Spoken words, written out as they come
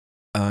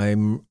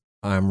I'm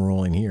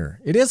rolling here.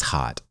 It is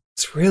hot.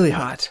 It's really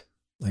hot.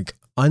 Like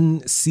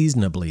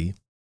unseasonably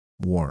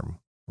warm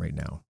right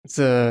now. It's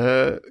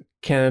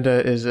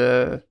Canada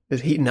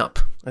is heating up,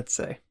 let's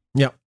say.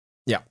 Yep.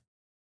 Yeah.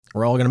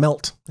 We're all gonna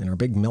melt in our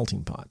big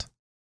melting pot.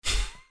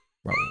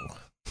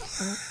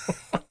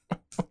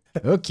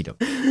 Okie doke.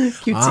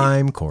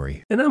 I'm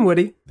Corey. And I'm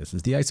Woody. This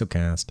is the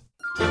ISOcast.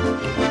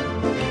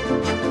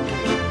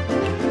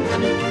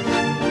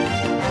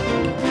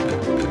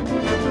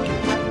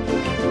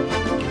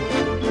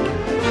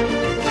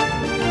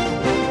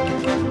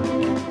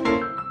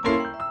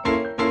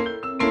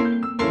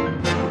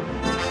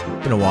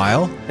 Been a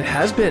while. It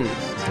has been.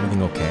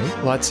 Everything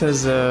okay? Lots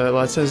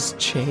has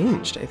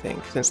changed, I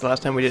think, since the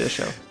last time we did a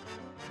show.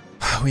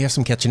 We have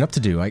some catching up to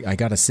do. I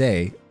gotta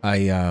say,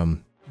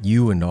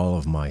 you and all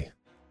of my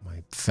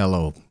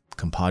fellow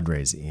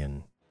compadres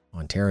in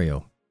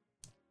Ontario,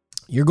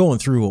 you're going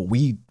through what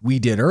we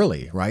did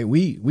early, right?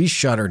 We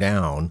shut her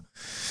down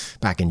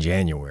back in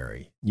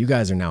January. You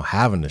guys are now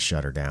having to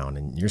shut her down,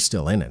 and you're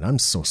still in it. I'm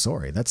so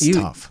sorry. That's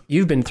tough.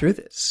 You've been through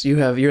this.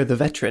 You're the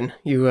veteran.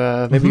 You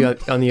maybe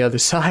on the other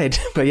side,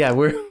 but yeah,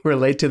 we're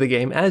late to the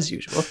game as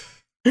usual.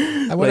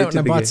 I went out and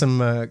I bought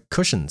some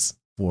cushions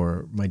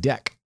for my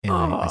deck, and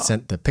I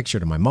sent the picture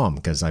to my mom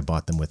because I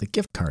bought them with a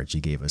gift card she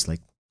gave us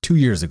like 2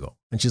 years ago,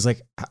 and she's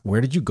like,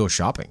 "Where did you go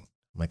shopping?"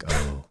 I'm like,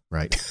 "Oh,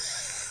 right."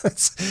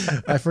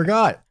 I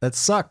forgot. That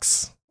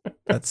sucks.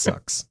 That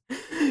sucks.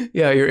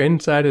 Yeah, you're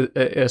inside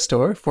a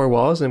store, four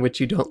walls, in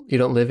which you don't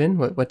live in.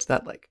 What's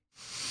that like?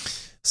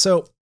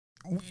 So,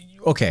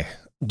 okay.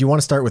 Do you want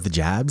to start with the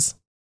jabs?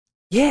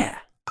 Yeah.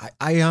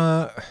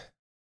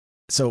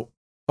 So,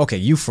 okay,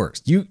 you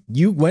first.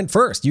 You went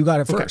first. You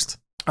got it first.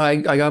 I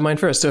got mine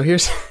first. So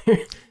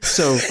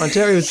so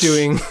Ontario's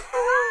doing,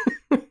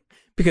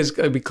 because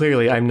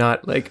clearly I'm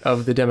not like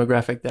of the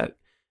demographic that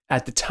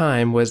at the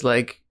time was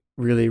like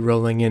really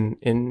rolling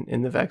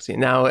in the vaccine.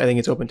 Now I think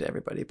it's open to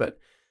everybody, but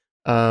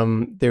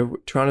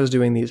Toronto's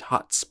doing these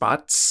hot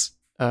spots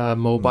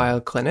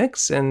mobile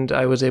clinics, and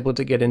I was able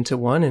to get into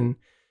one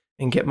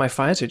and get my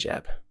Pfizer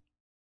jab.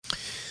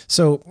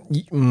 So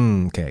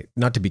okay,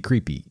 not to be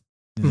creepy,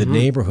 the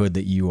neighborhood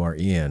that you are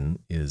in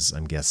is,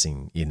 I'm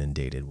guessing,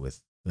 inundated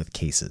with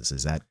cases.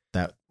 Is that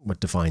what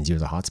defines you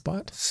as a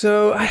hotspot?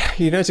 So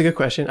it's a good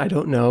question. I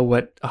don't know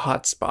what a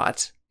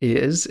hotspot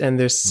is, and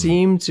there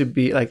seem to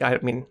be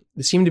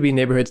there seem to be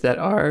neighborhoods that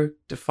are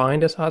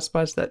defined as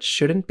hotspots that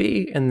shouldn't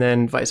be, and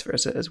then vice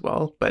versa as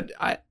well. But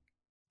I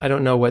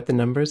don't know what the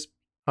numbers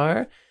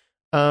are.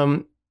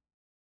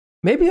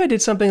 Maybe I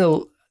did something.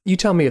 You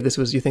tell me if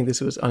you think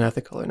this was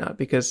unethical or not,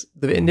 because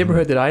the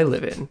neighborhood that I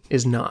live in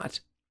is not.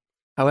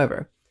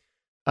 However,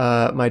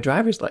 my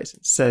driver's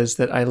license says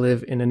that I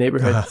live in a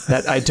neighborhood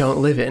that I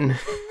don't live in.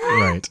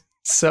 Right.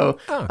 So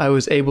I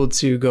was able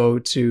to go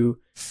to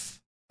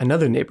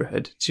another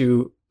neighborhood,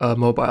 to a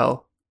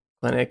mobile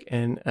clinic,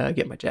 and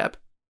get my jab.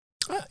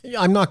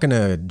 I'm not going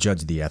to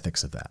judge the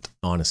ethics of that,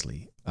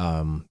 honestly.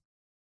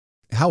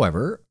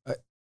 However,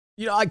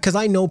 because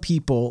I know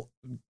people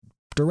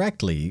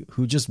directly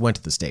who just went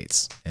to the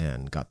States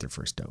and got their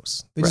first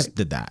dose. They just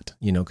did that,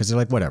 because they're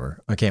like,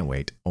 whatever, I can't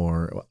wait.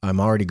 Or I'm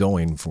already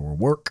going for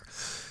work,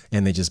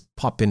 and they just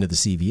pop into the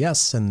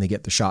CVS and they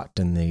get the shot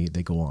and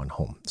they go on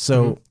home.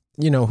 So,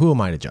 who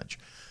am I to judge?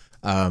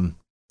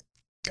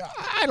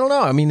 I don't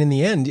know. I mean, in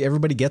the end,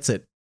 everybody gets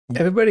it.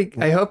 Everybody,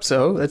 I hope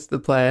so. That's the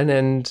plan.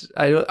 And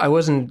I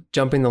wasn't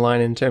jumping the line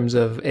in terms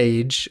of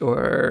age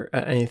or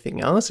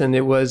anything else. And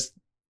it was,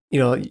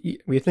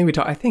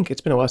 I think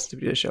it's been a while since we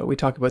did a show. We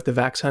talked about the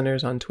Vax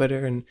Hunters on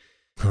Twitter, and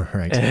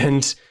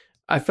and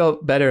I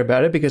felt better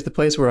about it because the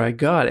place where I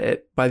got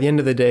it, by the end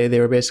of the day, they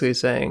were basically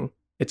saying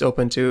it's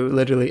open to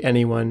literally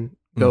anyone.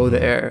 Go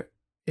there.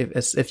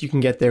 If you can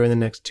get there in the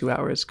next 2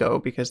 hours, go,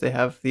 because they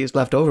have these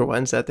leftover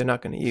ones that they're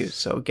not going to use.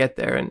 So get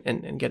there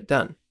and get it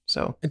done.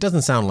 So it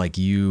doesn't sound like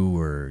you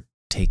were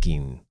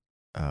taking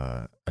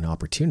an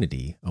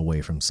opportunity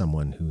away from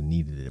someone who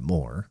needed it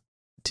more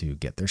to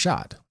get their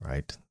shot,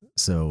 right?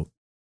 So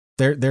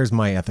there's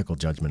my ethical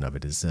judgment of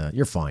it is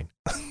you're fine.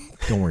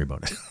 Don't worry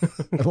about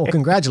it. Well,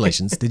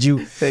 congratulations. Did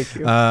you? Thank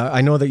you.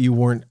 I know that you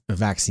weren't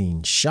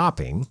vaccine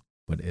shopping,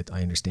 but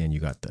I understand you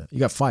got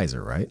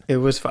Pfizer, right? It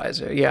was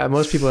Pfizer. Yeah,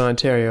 most people in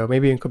Ontario,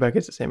 maybe in Quebec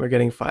it's the same, are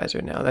getting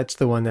Pfizer now. That's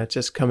the one that's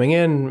just coming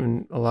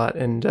in a lot.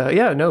 And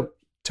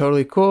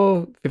totally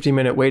cool.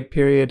 15-minute wait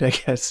period, I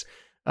guess.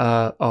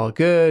 All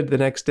good. The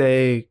next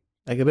day,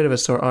 like a bit of a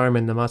sore arm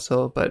in the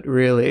muscle, but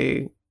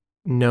really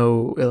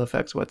no ill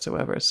effects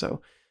whatsoever.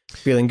 So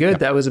feeling good.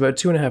 Yep. That was about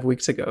 2.5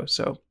 weeks ago.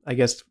 So I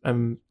guess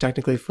I'm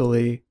technically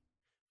fully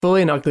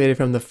inoculated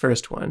from the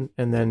first one.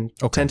 And then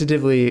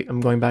tentatively, I'm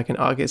going back in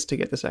August to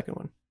get the second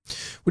one.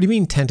 What do you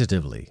mean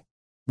tentatively?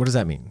 What does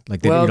that mean?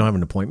 Like you don't have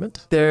an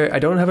appointment? I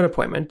don't have an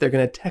appointment. They're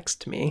going to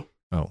text me.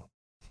 Oh.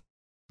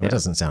 That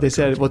doesn't sound. They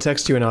said we'll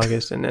text you in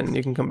August, and then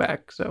you can come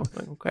back. So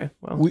okay,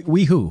 well,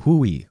 we who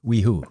who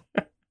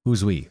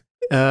who's we?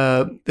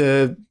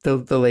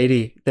 The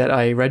lady that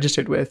I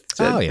registered with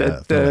said I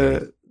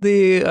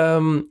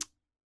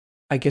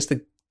guess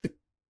the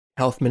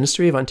Health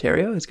Ministry of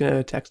Ontario is going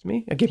to text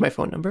me. I gave my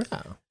phone number,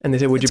 Oh. and they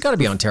said, "Would It's got to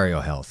be Ontario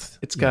Health.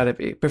 It's got to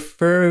be.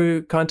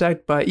 Prefer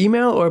contact by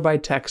email or by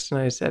text?" And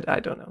I said, "I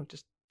don't know.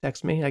 Just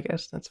text me. I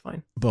guess that's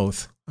fine."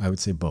 Both. I would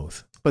say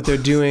both. But they're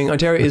doing.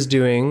 Ontario is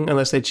doing,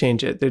 unless they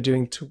change it. They're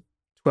doing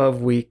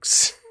 12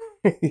 weeks.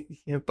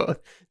 Yeah, both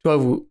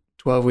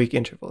 12-week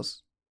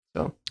intervals.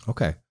 So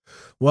Okay.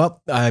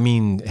 Well, I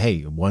mean,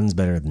 hey, one's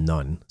better than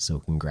none. So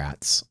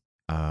congrats.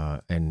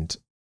 And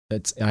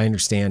I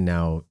understand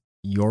now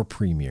your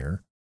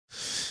premier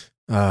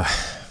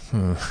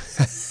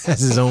has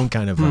his own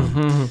kind of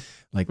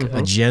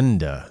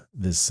agenda.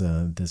 This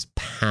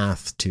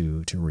path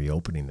to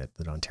reopening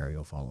that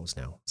Ontario follows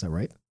now. Is that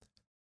right?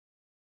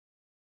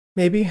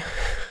 maybe.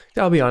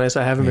 I'll be honest.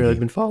 I haven't Maybe. really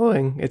been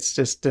following. It's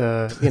just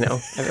I'm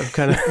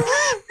kind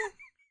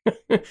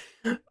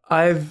of.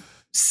 I've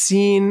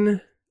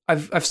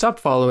stopped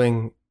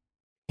following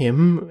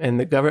him and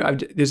the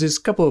government. There's this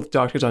couple of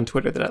doctors on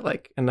Twitter that I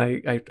like, and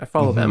I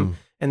follow them,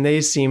 and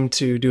they seem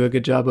to do a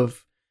good job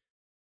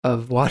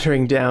of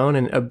watering down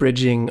and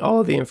abridging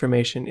all the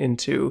information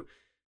into,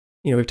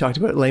 we've talked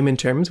about layman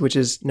terms, which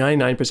is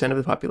 99% of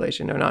the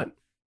population are not,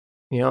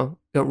 don't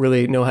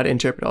really know how to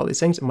interpret all these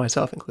things,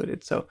 myself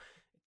included. So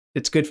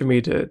it's good for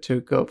me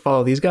to go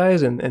follow these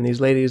guys and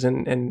these ladies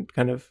and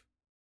kind of,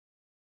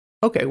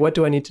 okay, what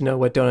do I need to know?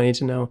 What don't I need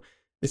to know?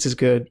 This is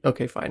good.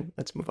 Okay, fine.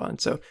 Let's move on.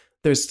 So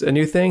there's a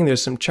new thing.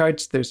 There's some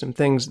charts. There's some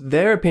things.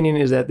 Their opinion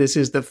is that this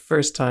is the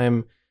first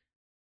time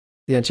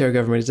the Ontario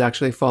government is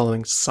actually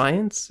following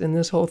science in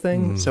this whole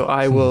thing. So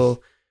I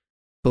will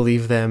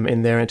believe them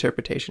in their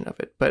interpretation of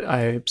it. But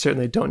I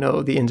certainly don't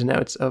know the ins and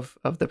outs of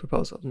the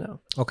proposal. No.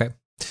 Okay.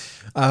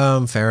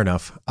 Fair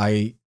enough.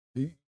 I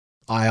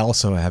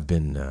also have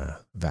been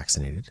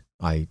vaccinated.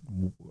 I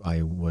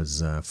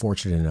was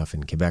fortunate enough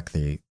in Quebec.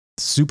 They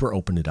super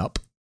opened it up.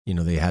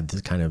 They had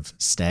this kind of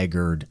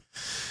staggered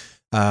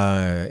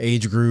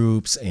age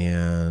groups,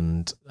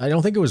 and I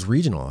don't think it was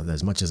regional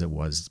as much as it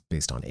was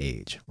based on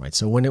age, right?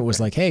 So when it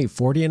was like, hey,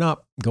 40 and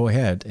up, go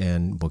ahead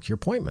and book your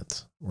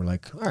appointments. We're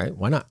like, all right,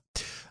 why not?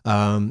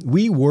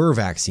 We were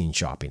vaccine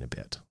shopping a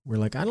bit. We're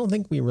like, I don't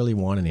think we really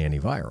want an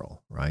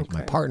antiviral, right? Okay.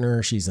 My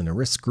partner, she's in a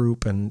risk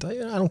group, and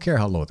I don't care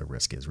how low the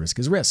risk is. Risk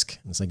is risk.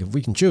 It's like, if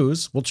we can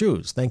choose, we'll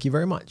choose. Thank you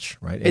very much,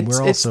 right? And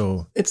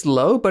it's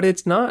low, but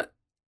it's not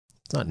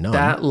none.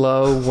 that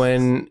low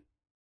when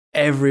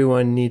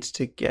everyone needs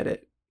to get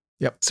it.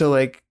 Yep. So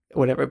like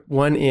whatever,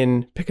 one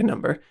in, pick a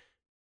number.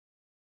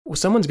 Well,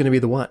 someone's going to be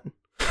the one.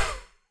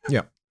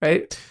 Yep.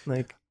 Right?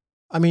 Like,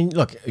 I mean,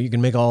 look, you can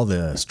make all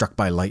the struck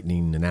by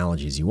lightning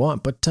analogies you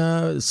want, but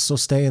so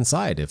stay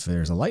inside if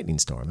there's a lightning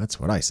storm. That's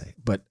what I say.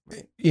 But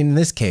in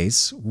this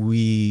case,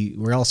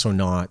 we're also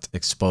not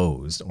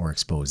exposed or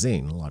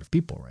exposing a lot of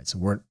people, right? So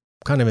we're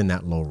kind of in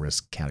that low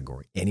risk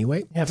category anyway.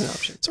 you have an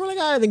option. So we're like,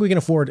 I think we can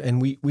afford,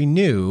 and we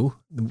knew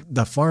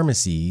the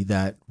pharmacy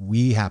that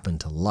we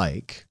happened to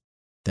like,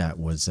 that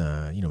was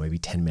maybe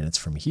 10 minutes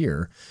from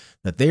here,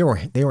 that they were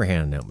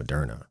handing out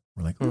Moderna.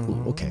 We're like,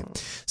 ooh, okay.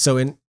 So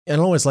I don't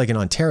know what it's like in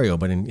Ontario,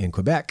 but in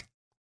Quebec,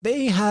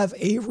 they have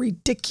a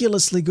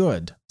ridiculously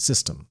good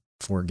system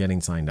for getting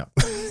signed up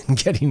and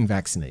getting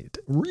vaccinated.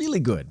 Really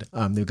good.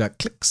 They've got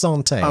Click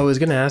Santé. I was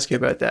going to ask you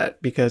about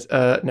that because,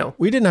 no.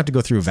 We didn't have to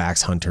go through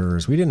Vax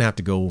Hunters. We didn't have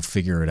to go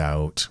figure it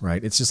out,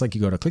 right? It's just like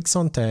you go to Click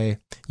Santé,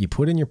 you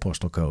put in your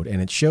postal code,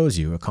 and it shows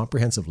you a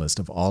comprehensive list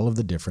of all of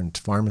the different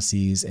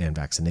pharmacies and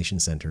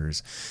vaccination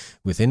centers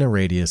within a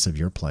radius of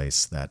your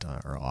place that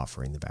are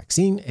offering the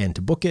vaccine. And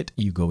to book it,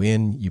 you go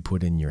in, you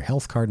put in your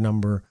health card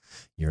number,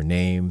 your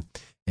name,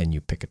 and you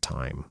pick a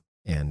time.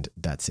 And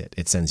that's it.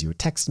 It sends you a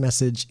text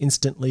message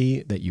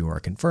instantly that you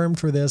are confirmed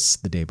for this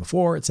the day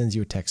before. It sends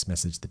you a text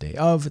message the day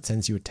of. It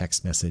sends you a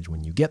text message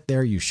when you get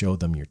there. You show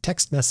them your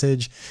text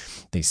message.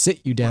 They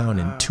sit you down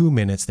in 2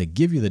 minutes. They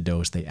give you the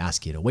dose. They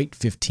ask you to wait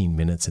 15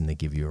 minutes and they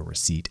give you a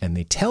receipt. And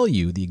they tell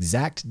you the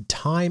exact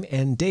time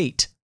and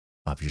date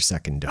of your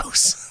second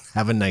dose.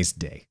 Have a nice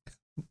day.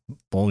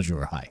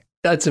 Bonjour. Hi.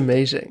 That's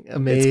amazing.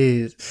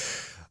 Amazing.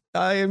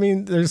 I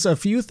mean, there's a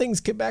few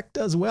things Quebec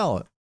does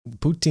well.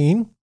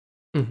 Poutine.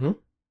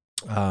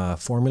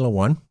 Formula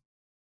One. You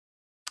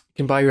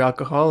can buy your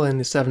alcohol in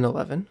the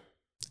 7-Eleven.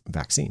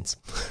 Vaccines.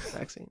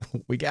 Vaccine.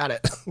 We got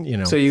it.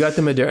 So you got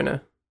the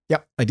Moderna.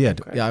 Yep, I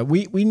did. Okay. Yeah,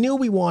 we knew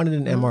we wanted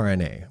an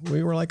mRNA.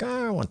 We were like,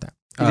 I want that.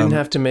 You didn't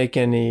have to make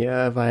any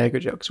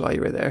Viagra jokes while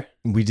you were there.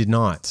 We did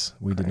not.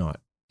 We did not.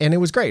 And it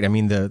was great. I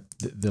mean, the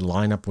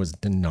lineup was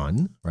the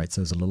none, right?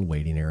 So there's a little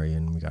waiting area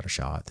and we got a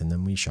shot, and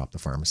then we shopped the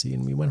pharmacy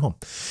and we went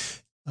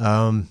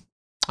home.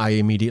 I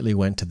immediately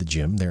went to the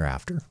gym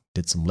thereafter,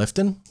 did some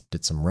lifting,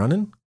 did some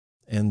running,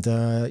 and,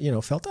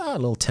 felt a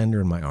little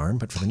tender in my arm.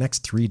 But for the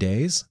next 3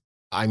 days,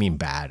 I mean,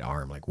 bad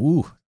arm, like,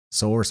 woo,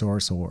 sore.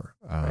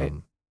 Right.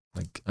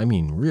 Like, I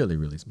mean, really,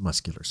 really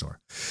muscular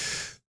sore,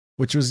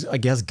 which was, I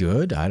guess,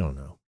 good. I don't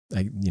know.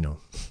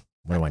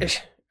 What do I know?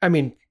 I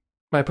mean,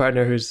 my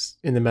partner who's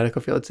in the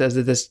medical field says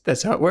that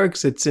that's how it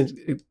works.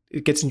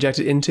 It gets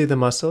injected into the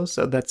muscle.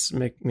 So it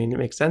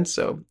makes sense.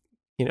 So,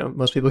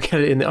 most people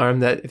get it in the arm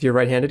that if you're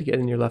right-handed, you get it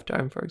in your left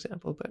arm, for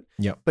example.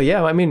 Yep. But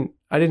yeah, I mean,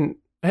 I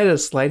had a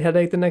slight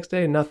headache the next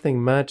day,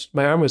 nothing much.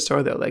 My arm was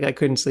sore though. Like I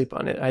couldn't sleep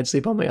on it. I'd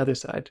sleep on my other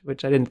side,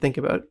 which I didn't think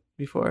about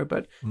before,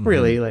 but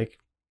really like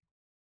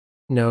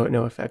no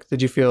effects.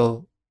 Did you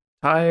feel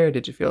tired?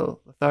 Did you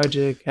feel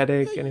lethargic,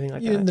 headache, anything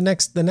like that?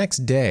 The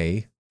next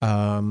day,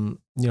 I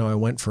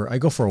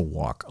go for a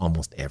walk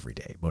almost every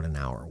day, about an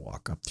hour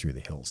walk up through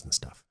the hills and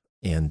stuff.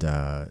 And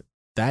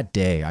that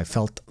day I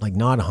felt like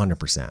not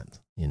 100%.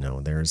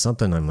 There's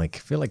something I'm like, I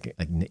feel like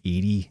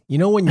 80.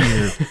 When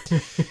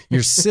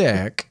you're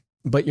sick,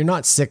 but you're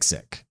not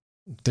sick.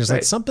 There's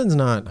like something's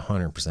not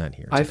 100%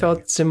 here. I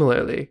felt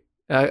similarly.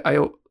 I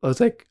was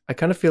like, I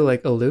kind of feel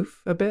like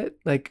aloof a bit.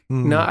 Like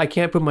I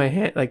can't put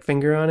my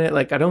finger on it.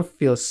 Like I don't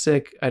feel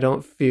sick. I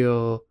don't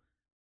feel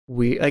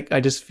weak. Like I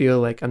just feel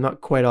like I'm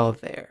not quite all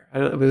there.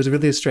 It was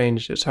really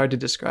strange. It's hard to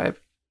describe.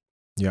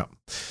 Yeah.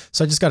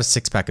 So I just got a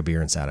 6-pack of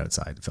beer and sat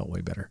outside. It felt way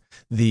better.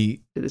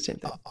 Did the same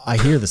thing. I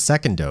hear the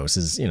second dose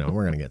is,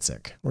 we're going to get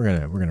sick. We're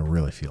going to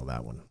really feel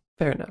that one.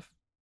 Fair enough.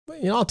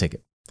 But, I'll take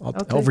it.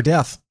 Over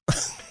death.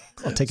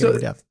 I'll take it over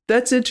death.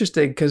 That's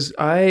interesting because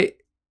I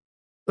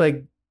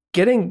like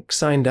getting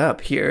signed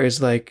up here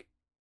is like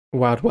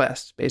Wild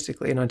West,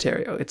 basically, in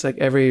Ontario. It's like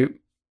every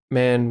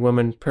man,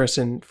 woman,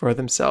 person for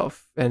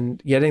themselves,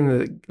 and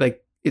getting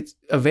it's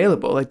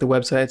available. Like the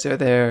websites are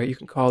there. You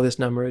can call this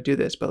number or do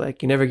this, but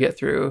like you never get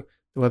through.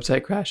 The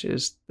website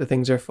crashes. The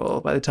things are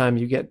full. By the time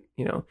you get,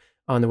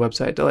 on the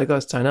website, they're like, "Oh,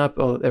 sign up."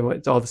 All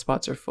the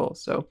spots are full.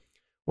 So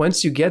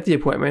once you get the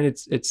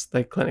appointment, it's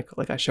like clinical.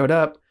 Like I showed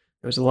up.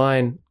 There was a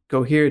line.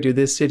 Go here. Do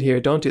this. Sit here.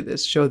 Don't do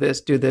this. Show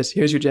this. Do this.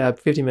 Here's your jab.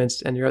 50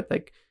 minutes, and you're at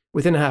like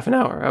within a half an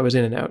hour. I was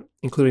in and out,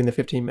 including the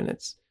 15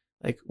 minutes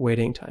like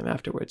waiting time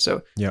afterwards.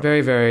 So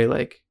very, very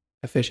like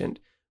efficient.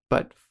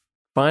 But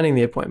finding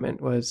the appointment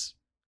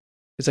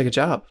it's like a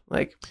job.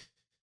 Like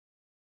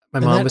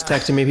my mom was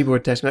texting me, people were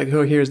texting me like,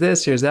 "Oh, here's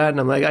this, here's that." And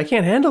I'm like, I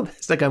can't handle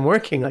this. Like I'm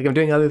working, like I'm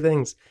doing other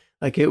things.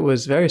 Like it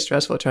was very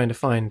stressful trying to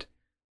find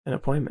an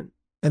appointment.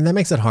 And that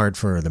makes it hard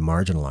for the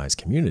marginalized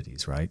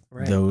communities, right?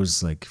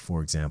 Those like,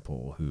 for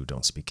example, who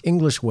don't speak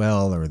English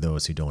well, or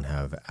those who don't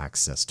have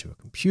access to a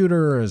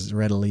computer as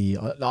readily,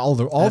 all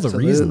the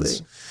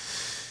reasons.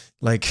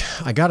 Like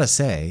I gotta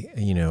say,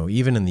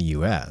 even in the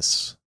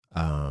US,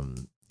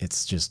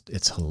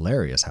 it's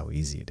hilarious how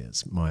easy it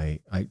is.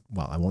 I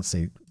won't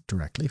say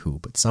directly who,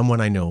 but someone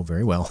I know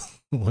very well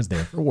was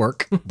there for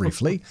work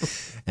briefly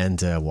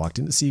and walked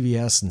into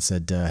CVS and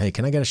said, "Hey,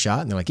 can I get a shot?"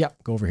 And they're like, "Yeah,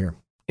 go over here."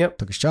 Yep.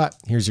 Took a shot.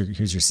 Here's your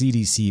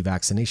CDC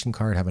vaccination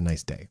card. Have a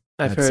nice day.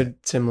 I've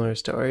heard similar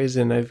stories,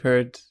 and I've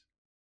heard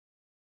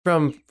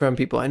from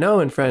people I know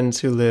and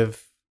friends who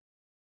live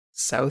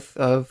south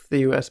of the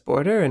US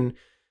border, and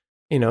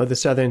the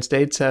southern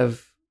states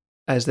have,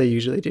 as they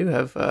usually do,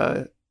 have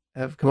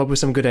come up with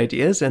some good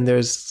ideas, and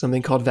there's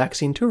something called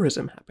vaccine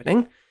tourism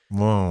happening.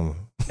 Whoa.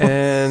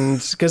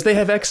 And because they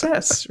have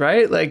excess,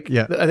 right? Like,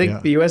 I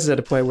think the US is at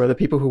a point where the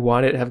people who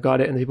want it have got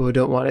it, and the people who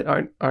don't want it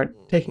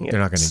aren't taking it. They're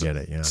not going to get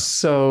it, yeah.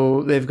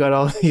 So they've got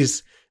all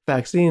these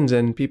vaccines,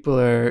 and people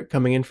are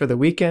coming in for the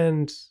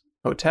weekend,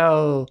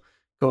 hotel,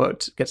 go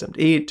out, get something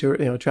to eat,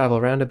 to travel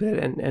around a bit,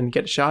 and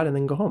get a shot, and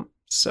then go home.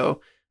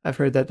 So I've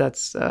heard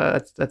that's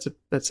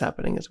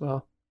happening as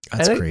well.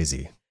 That's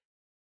crazy.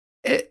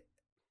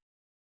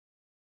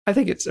 I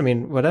think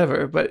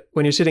whatever. But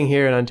when you're sitting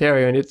here in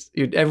Ontario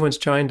and everyone's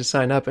trying to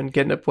sign up and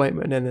get an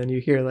appointment, and then you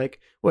hear like,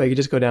 well, you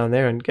just go down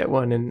there and get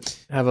one and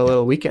have a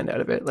little weekend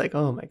out of it. Like,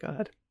 oh my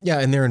God. Yeah.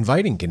 And they're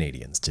inviting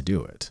Canadians to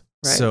do it.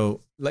 Right.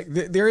 So like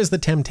there is the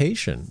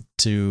temptation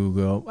to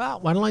go, well,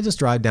 why don't I just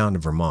drive down to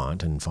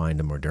Vermont and find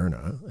a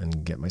Moderna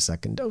and get my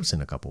second dose in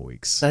a couple of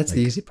weeks? That's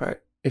the easy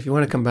part. If you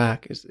want to come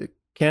back,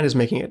 Canada's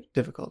making it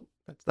difficult.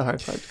 That's the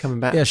hard part, coming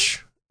back.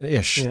 Ish.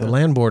 Yeah. The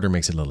land border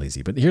makes it a little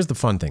easy. But here's the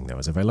fun thing, though,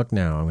 is if I look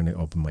now, I'm going to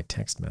open my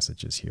text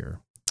messages here.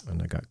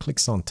 And I got Clic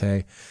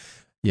Santé.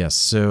 Yes.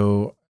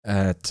 So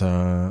at,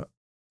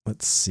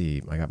 let's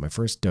see, I got my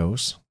first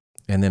dose.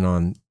 And then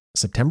on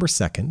September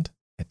 2nd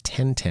at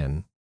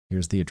 10:10,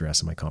 here's the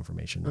address and my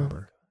confirmation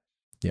number.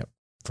 Yep.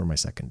 For my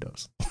second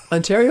dose.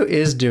 Ontario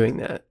is doing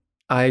that.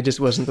 I just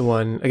wasn't the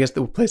one. I guess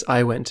the place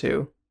I went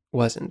to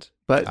wasn't.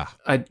 But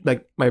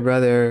my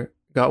brother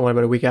got one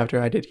about a week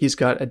after I did. He's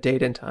got a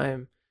date and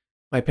time.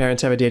 My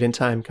parents have a date and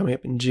time coming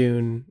up in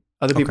June.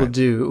 Other people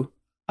do.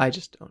 I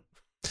just don't.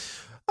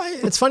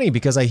 It's funny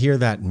because I hear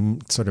that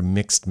sort of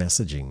mixed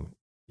messaging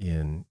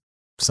in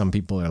some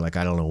people are like,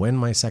 I don't know when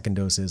my second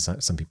dose is.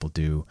 Some people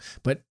do.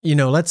 But,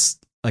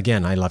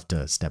 I love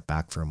to step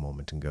back for a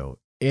moment and go,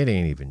 it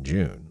ain't even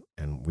June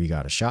and we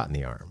got a shot in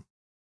the arm.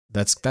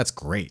 That's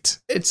great.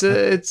 It's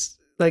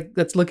like,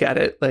 let's look at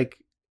it. Like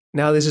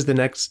now this is the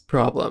next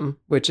problem,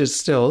 which is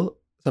still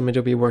something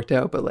to be worked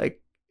out, but like,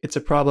 it's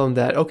a problem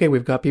that, okay,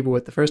 we've got people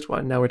with the first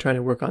one. Now we're trying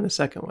to work on the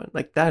second one.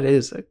 Like that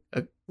is a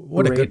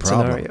great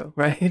scenario,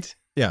 right?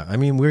 Yeah. I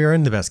mean, we're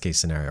in the best case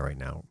scenario right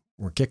now.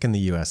 We're kicking the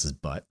US's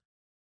butt.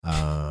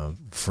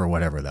 for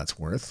whatever that's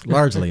worth.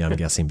 Largely, I'm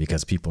guessing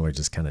because people are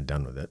just kind of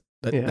done with it.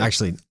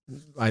 Actually,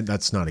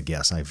 that's not a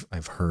guess.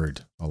 I've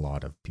heard a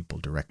lot of people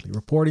directly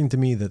reporting to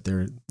me that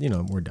they're,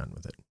 we're done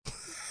with it.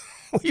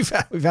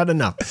 We've had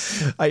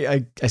enough.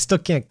 I still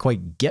can't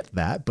quite get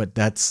that, but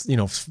that's,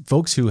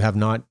 folks who have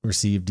not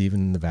received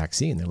even the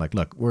vaccine. They're like,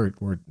 look,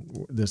 we're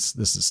this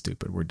is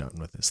stupid. We're done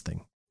with this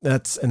thing.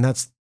 That's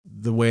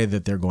the way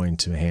that they're going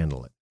to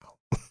handle it.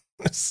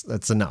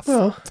 That's enough.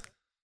 Well,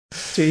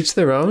 to each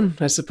their own,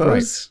 I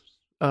suppose.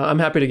 Right. I'm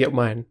happy to get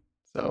mine.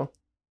 So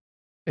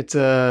it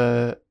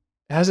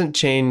hasn't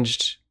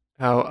changed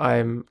how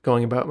I'm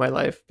going about my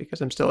life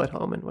because I'm still at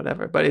home and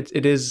whatever. But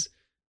it is,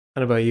 I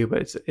don't know about you,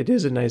 but it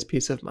is a nice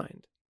peace of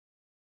mind.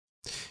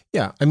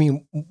 Yeah. I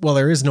mean, well,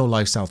 there is no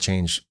lifestyle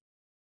change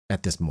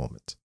at this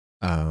moment,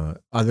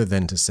 other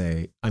than to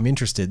say, I'm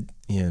interested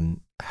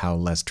in how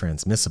less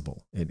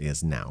transmissible it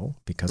is now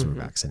because we're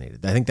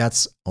vaccinated. I think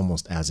that's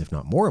almost as if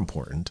not more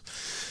important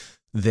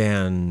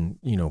than,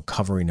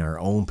 covering our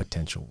own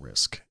potential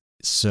risk.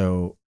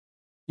 So,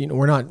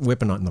 we're not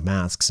whipping on the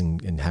masks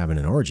and having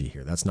an orgy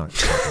here. That's not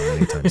happening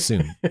anytime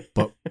soon.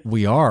 But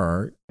we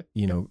are,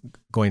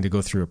 going to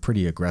go through a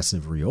pretty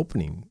aggressive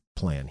reopening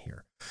plan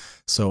here.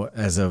 So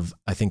as of,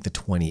 I think, the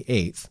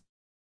 28th,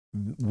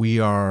 we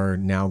are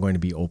now going to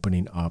be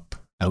opening up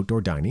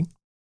outdoor dining.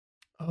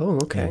 Oh,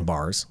 okay. And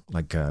bars,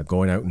 like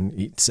going out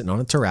and sitting on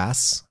a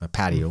terrace, a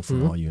patio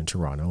for all you in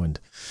Toronto, and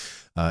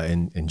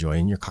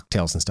enjoying your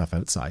cocktails and stuff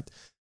outside.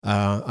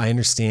 I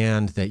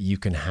understand that you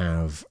can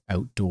have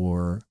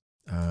outdoor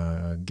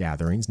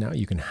gatherings now.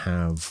 You can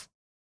have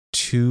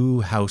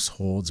 2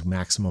 households,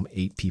 maximum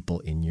 8 people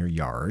in your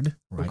yard,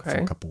 right, for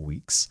a couple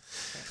weeks.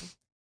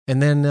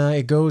 And then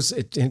it goes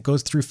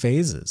through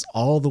phases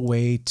all the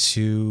way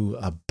to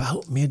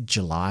about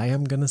mid-July,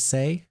 I'm going to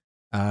say.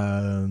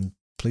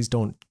 Please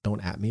don't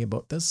at me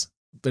about this.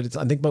 But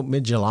I think about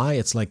mid-July,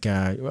 it's like,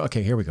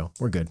 okay, here we go.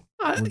 We're good.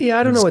 I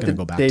don't know what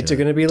the dates are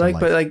going to be like,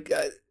 but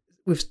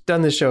we've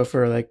done this show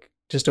for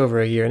just over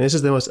a year, and this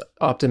is the most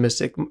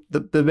optimistic,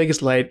 the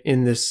biggest light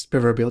in this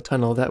proverbial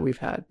tunnel that we've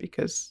had,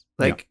 because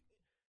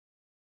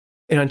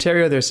in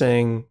Ontario, they're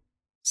saying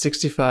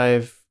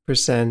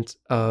 65%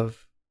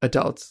 of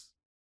adults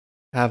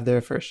have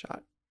their first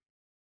shot.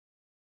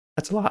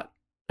 That's a lot.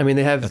 I mean,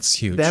 that's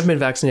huge. They haven't been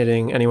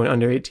vaccinating anyone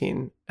under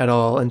 18 at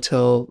all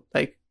until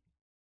a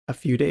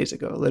few days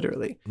ago,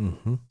 literally.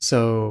 Mm-hmm.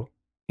 So,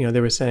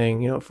 they were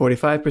saying,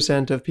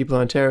 45% of people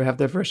in Ontario have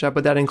their first shot,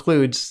 but that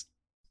includes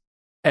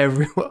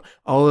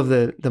all of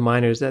the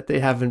minors that they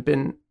haven't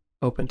been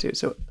open to.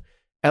 So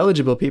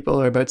eligible people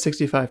are about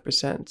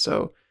 65%.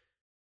 So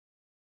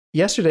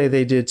yesterday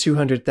they did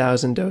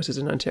 200,000 doses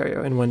in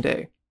Ontario in one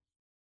day.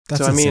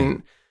 That's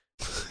insane.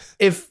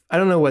 I mean, I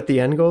don't know what the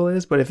end goal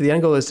is, but if the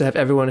end goal is to have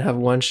everyone have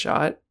one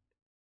shot,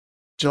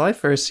 July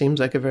 1st seems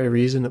like a very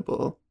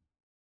reasonable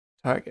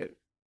target,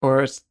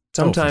 or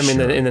sometime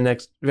in the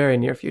next very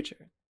near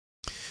future.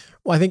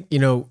 Well, I think,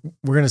 we're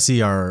going to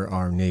see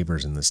our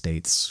neighbors in the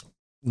States,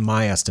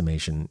 my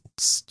estimation,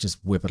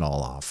 just whip it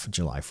all off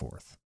July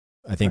 4th.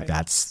 I think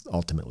that's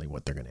ultimately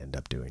what they're going to end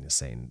up doing, is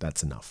saying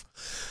that's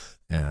enough.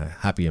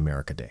 Happy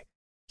America Day.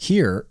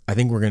 Here, I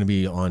think we're going to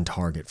be on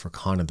target for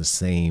kind of the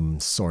same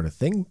sort of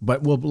thing,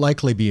 but we'll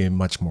likely be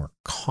much more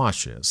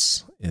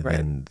cautious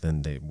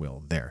than they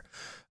will there.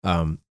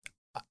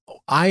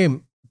 I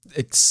am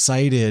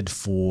excited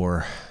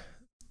for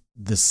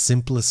the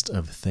simplest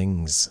of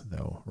things,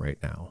 though, right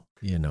now.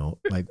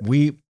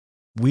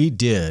 We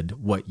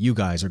did what you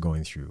guys are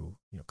going through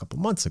a couple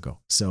months ago.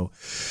 So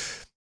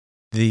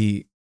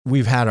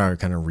we've had our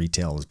kind of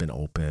retail has been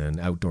open,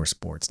 outdoor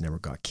sports never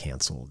got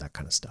canceled, that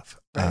kind of stuff.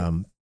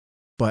 Right.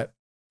 But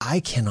I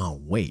cannot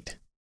wait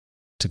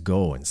to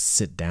go and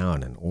sit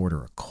down and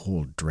order a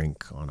cold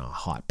drink on a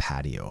hot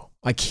patio.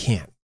 I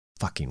can't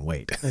fucking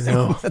wait. I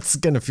know. That's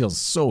going to feel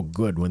so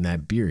good when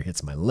that beer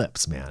hits my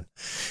lips, man.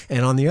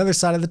 And on the other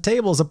side of the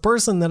table is a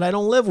person that I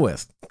don't live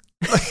with.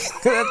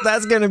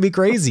 That's going to be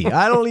crazy.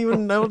 I don't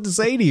even know what to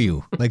say to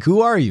you.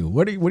 Who are you?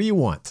 What do you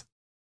want?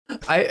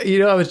 I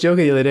was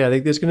joking the other day. I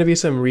think there's going to be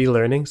some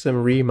relearning,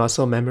 some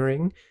muscle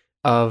memorying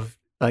of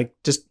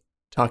just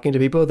talking to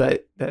people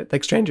that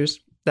like strangers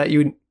that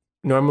you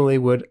normally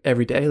would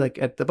every day, like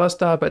at the bus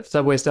stop, at the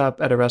subway stop,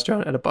 at a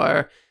restaurant, at a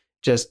bar,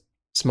 just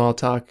small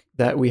talk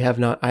that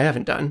I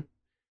haven't done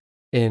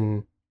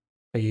in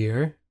a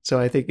year. So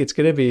I think it's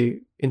going to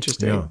be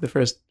interesting, the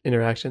first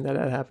interaction that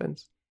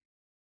happens.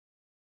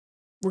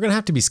 We're going to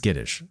have to be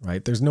skittish,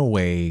 right? There's no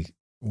way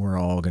we're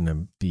all going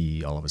to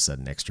be all of a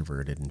sudden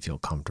extroverted and feel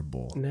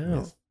comfortable.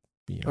 No.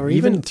 With, or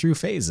even through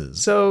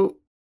phases. So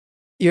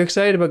you're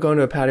excited about going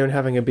to a patio and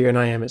having a beer, and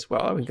I am as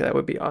well. I think that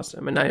would be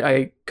awesome. And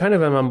I kind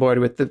of am on board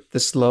with the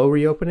slow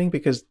reopening,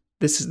 because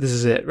this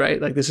is it, right?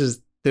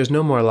 There's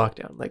no more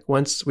lockdown.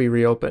 Once we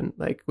reopen,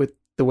 with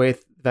the way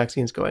the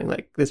vaccine's going,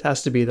 this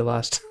has to be the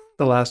last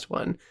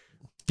one.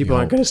 People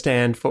aren't going to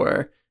stand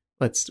for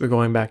we're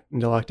going back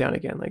into lockdown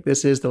again.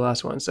 This is the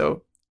last one.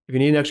 So if you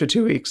need an extra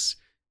 2 weeks,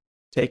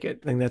 take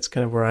it. I think that's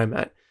kind of where I'm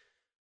at.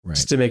 Right.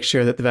 just to make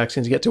sure that the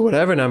vaccines get to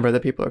whatever number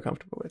that people are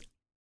comfortable with.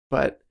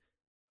 But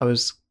I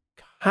was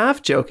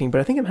half joking, but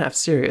I think I'm half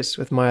serious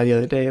with Maya the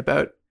other day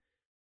about,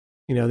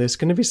 there's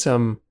going to be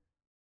some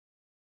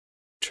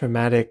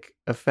traumatic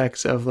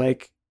effects of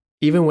like,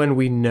 even when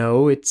we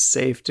know it's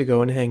safe to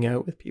go and hang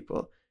out with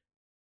people,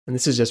 and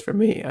this is just for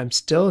me, I'm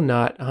still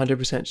not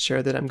 100%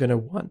 sure that I'm going to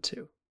want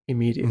to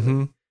immediately.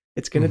 Mm-hmm.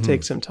 It's going to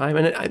take some time.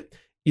 And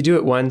you do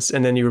it once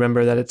and then you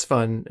remember that it's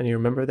fun and you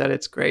remember that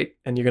it's great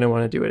and you're going to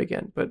want to do it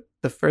again. But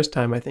the first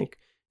time, I think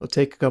it'll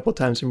take a couple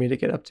times for me to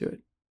get up to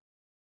it.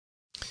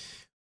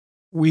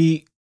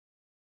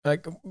 I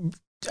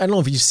don't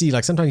know if you see,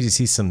 like sometimes you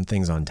see some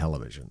things on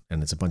television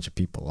and it's a bunch of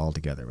people all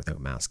together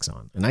without masks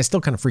on. And I still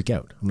kind of freak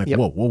out. I'm like, Yep.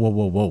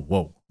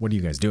 whoa. What are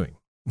you guys doing?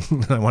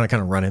 I want to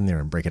kind of run in there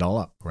and break it all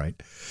up, right?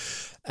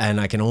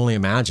 And I can only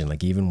imagine,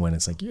 like, even when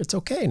it's like, it's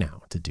okay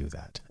now to do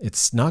that.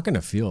 It's not going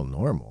to feel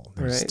normal.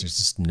 There's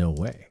just no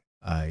way.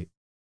 We're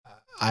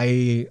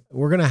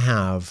going to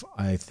have,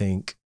 I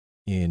think,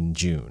 in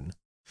June,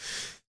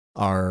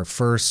 our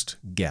first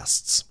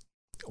guests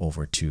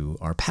over to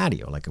our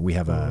patio. Like we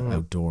have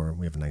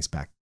we have a nice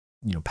back,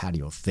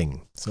 patio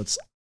thing. So it's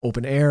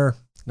open air,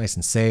 nice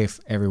and safe.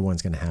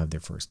 Everyone's going to have their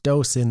first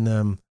dose in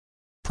them.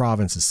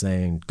 Province is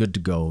saying, good to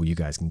go. You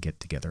guys can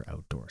get together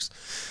outdoors.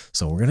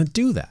 So we're going to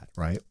do that,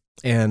 right?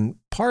 And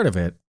part of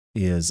it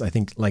is, I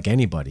think, like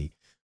anybody,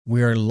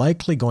 we are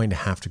likely going to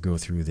have to go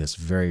through this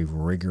very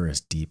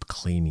rigorous, deep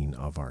cleaning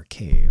of our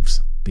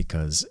caves,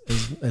 because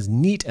as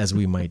neat as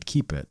we might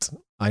keep it,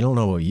 I don't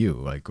know about you.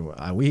 Like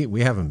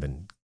we haven't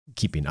been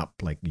keeping up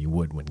like you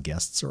would when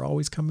guests are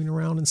always coming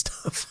around and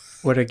stuff.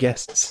 What are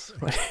guests?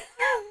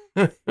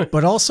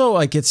 But also,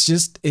 like,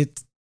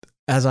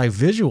 as I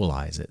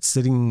visualize it,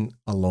 sitting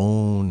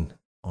alone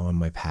on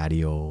my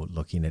patio,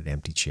 looking at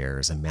empty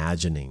chairs,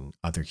 imagining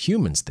other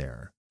humans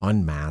there,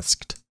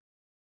 unmasked,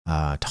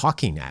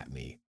 talking at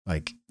me.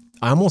 Like,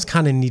 I almost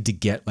kind of need to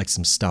get like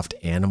some stuffed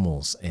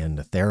animals and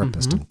a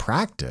therapist and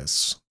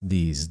practice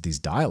these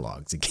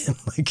dialogues again,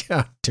 like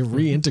to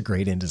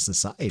reintegrate into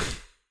society.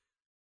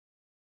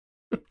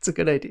 It's a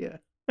good idea.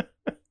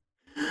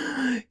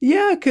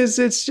 Yeah, because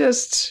it's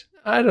just,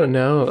 I don't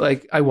know.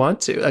 Like, I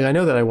want to. Like, I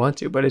know that I want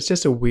to, but it's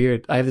just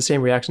I have the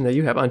same reaction that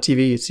you have. On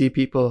TV, you see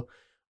people.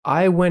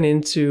 I went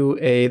into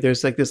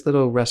there's like this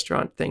little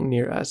restaurant thing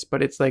near us,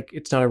 but it's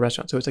not a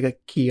restaurant. So it's like a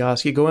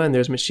kiosk. You go in,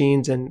 there's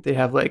machines, and they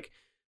have like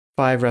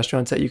 5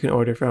 restaurants that you can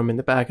order from in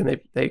the back, and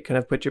they kind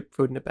of put your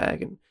food in a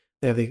bag, and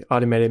they have the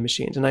automated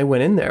machines. And I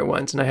went in there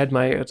once, and I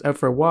was out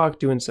for a walk,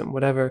 doing some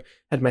whatever,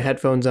 had my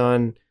headphones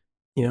on,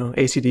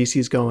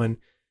 AC/DC's going,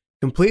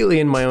 completely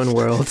in my own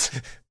world.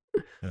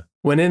 Yeah.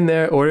 Went in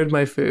there, ordered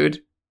my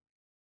food,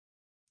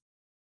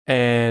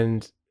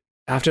 and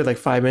after like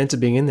 5 minutes of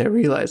being in there,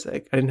 realized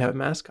like I didn't have a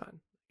mask on.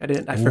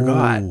 I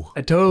forgot.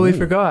 I totally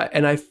forgot.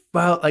 And I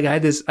felt like I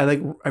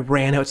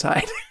ran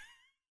outside.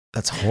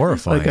 That's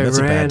horrifying. Like, that's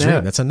a bad dream.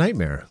 out. That's a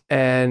nightmare.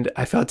 And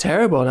I felt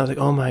terrible. And I was like,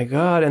 oh my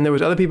God. And there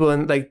was other people,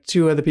 and like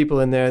 2 other people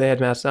in there, they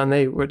had masks on.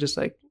 They were just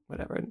like,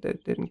 whatever. They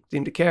didn't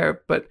seem to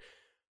care. But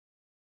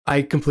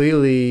I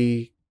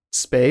completely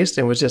spaced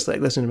and was just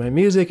like listening to my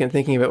music and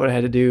thinking about what I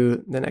had to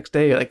do the next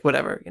day, like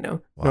whatever,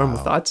 normal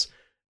thoughts.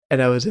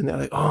 And I was in there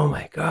like, oh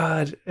my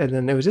God. And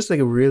then it was just like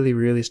a really,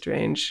 really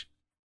strange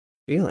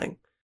feeling.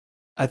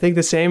 I think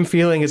the same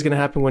feeling is going to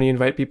happen when you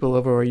invite people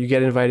over or you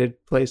get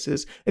invited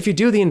places. If you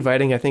do the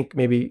inviting, I think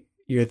maybe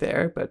you're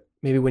there, but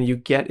maybe when you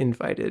get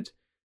invited,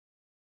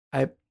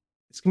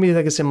 it's going to be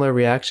like a similar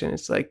reaction.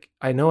 It's like,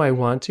 I know I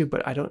want to,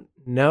 but I don't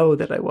know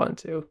that I want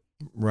to.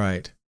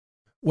 Right.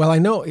 Well, I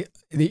know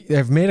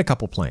they've made a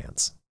couple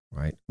plans,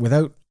 right?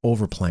 Without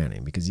over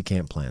planning, because you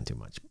can't plan too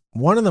much.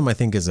 One of them, I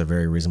think, is a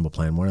very reasonable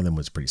plan. One of them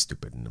was pretty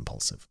stupid and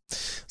impulsive.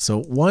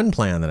 So one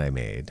plan that I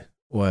made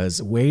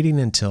was waiting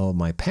until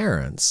my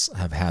parents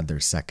have had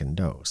their second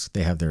dose.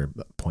 They have their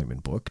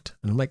appointment booked.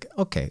 And I'm like,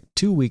 okay,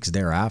 2 weeks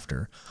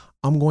thereafter,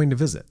 I'm going to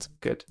visit.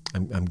 Good.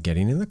 I'm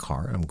getting in the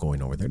car. I'm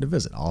going over there to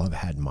visit. I'll have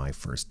had my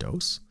first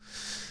dose.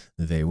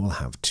 They will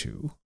have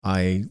 2.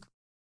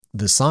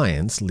 The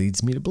science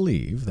leads me to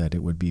believe that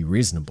it would be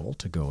reasonable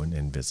to go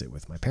and visit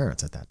with my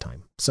parents at that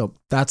time. So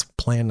that's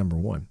plan number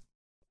 1.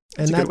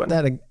 And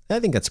I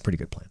think that's a pretty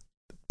good plan.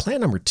 Plan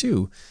number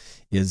 2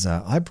 is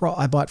I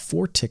bought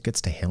 4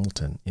 tickets to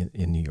Hamilton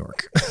in New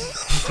York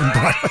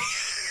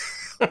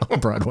on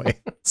Broadway.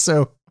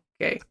 So,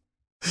 okay.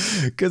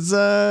 Because,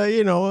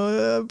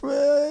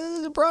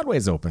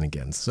 Broadway's open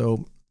again.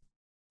 So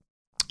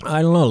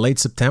I don't know, late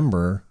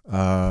September,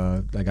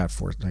 I got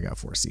 4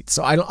 seats.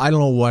 So I don't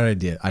know what I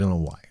did. I don't know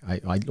why.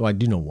 I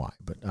do know why,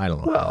 but I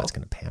don't know how that's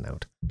going to pan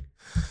out.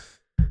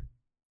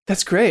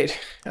 That's great.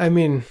 I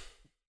mean,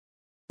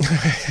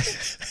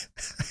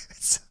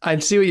 I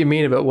see what you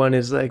mean about one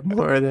is like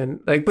more than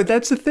like, but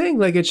that's the thing.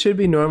 Like, it should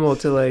be normal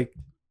to like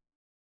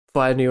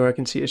fly to New York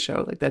and see a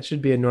show. Like, that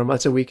should be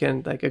that's a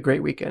weekend, like a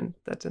great weekend.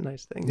 That's a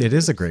nice thing. It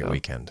is a great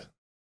weekend.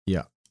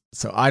 Yeah.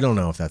 So I don't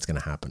know if that's going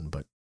to happen,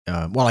 but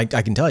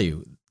I can tell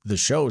you the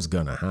show's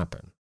going to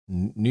happen.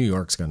 New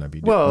York's going to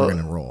be, we're going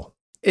to roll.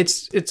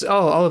 It's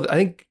all of, I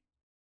think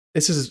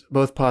this is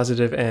both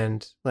positive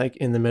and like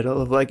in the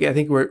middle of like, I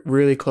think we're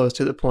really close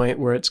to the point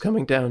where it's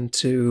coming down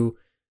to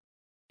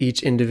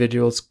each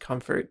individual's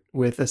comfort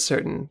with a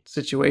certain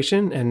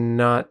situation and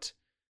not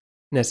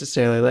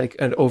necessarily like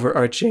an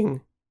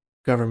overarching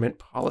government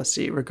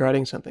policy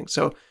regarding something.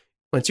 So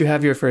once you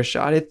have your first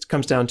shot, it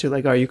comes down to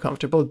like, are you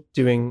comfortable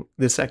doing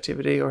this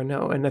activity or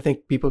no? And I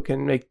think people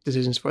can make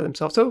decisions for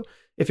themselves. So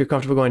if you're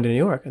comfortable going to New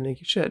York, I think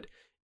you should.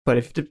 But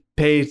if you have to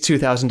pay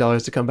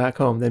 $2,000 to come back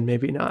home, then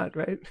maybe not,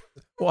 right?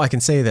 Well, I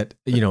can say that,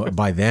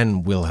 by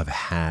then we'll have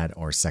had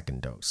our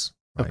second dose,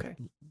 right? Okay.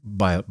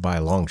 By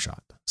a long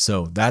shot.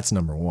 So that's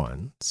number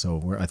one.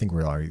 So I think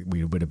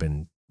we would have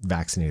been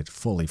vaccinated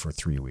fully for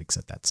 3 weeks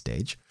at that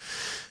stage.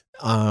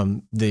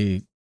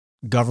 The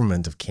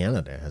government of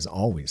Canada has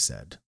always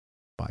said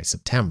by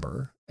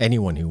September,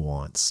 anyone who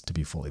wants to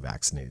be fully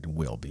vaccinated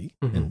will be.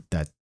 Mm-hmm. And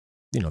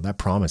that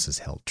promise is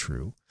held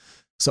true.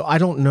 So I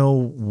don't know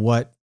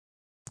what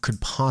could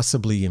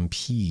possibly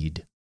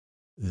impede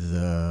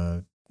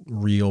the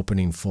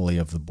reopening fully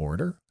of the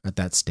border at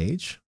that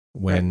stage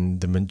when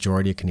the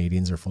majority of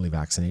Canadians are fully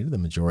vaccinated. The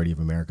majority of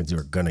Americans who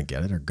are going to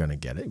get it are going to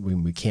get it.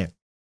 We can't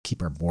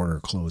keep our border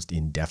closed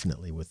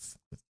indefinitely with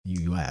the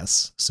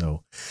U.S.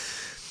 So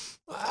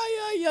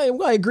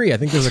I agree. I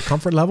think there's a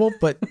comfort level,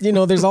 but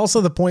there's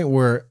also the point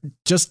where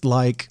just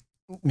like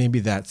maybe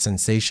that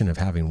sensation of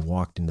having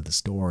walked into the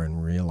store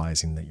and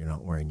realizing that you're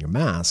not wearing your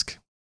mask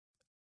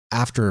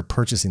after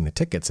purchasing the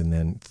tickets and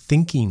then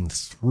thinking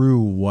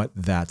through what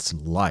that's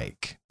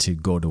like to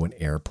go to an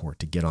airport,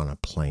 to get on a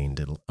plane,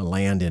 to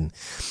land in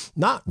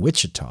not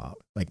Wichita,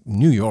 like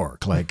New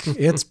York, like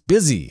it's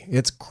busy,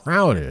 it's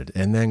crowded,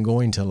 and then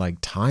going to like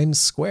Times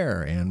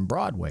Square and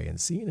Broadway and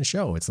seeing a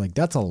show. It's like,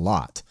 that's a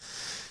lot.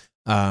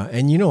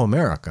 And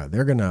America,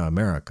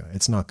 America.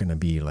 It's not going to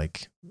be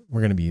like,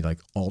 we're going to be like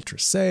ultra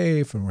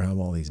safe and we're going to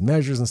have all these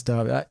measures and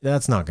stuff.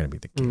 That's not going to be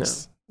the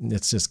case. No.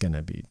 It's just going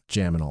to be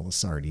jamming all the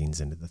sardines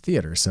into the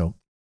theater. So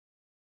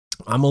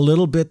I'm a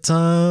little bit,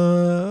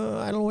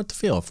 I don't know what to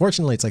feel.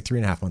 Fortunately, it's like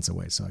 3.5 months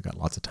away. So I got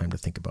lots of time to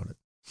think about it.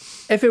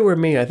 If it were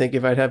me, I think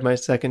if I'd had my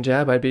second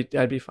jab, I'd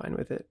be fine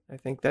with it. I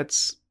think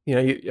that's,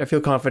 I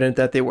feel confident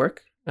that they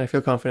work. I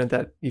feel confident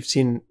that you've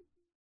seen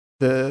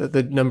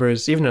the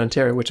numbers, even in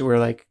Ontario, which were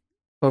like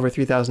over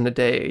 3,000 a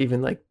day,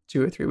 even like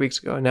 2 or 3 weeks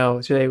ago. Now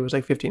today it was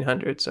like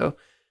 1,500. So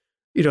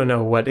you don't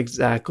know what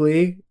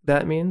exactly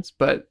that means,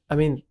 but I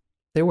mean,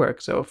 they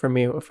work. So for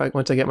me,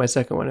 once I get my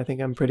second one, I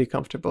think I'm pretty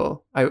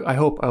comfortable. I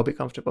hope I'll be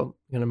comfortable,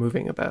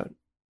 moving about.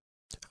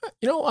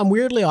 I'm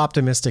weirdly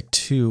optimistic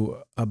too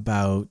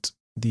about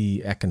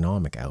the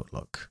economic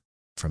outlook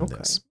from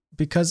this,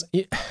 because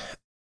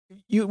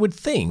you would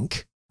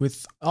think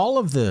with all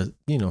of the,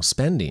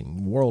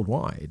 spending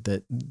worldwide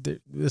that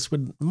this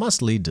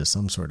must lead to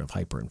some sort of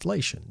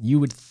hyperinflation. You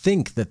would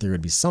think that there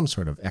would be some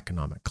sort of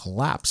economic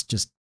collapse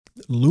just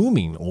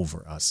looming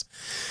over us.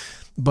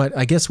 But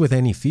I guess with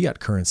any fiat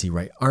currency,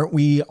 right, aren't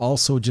we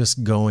also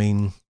just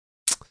going,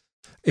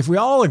 if we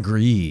all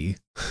agree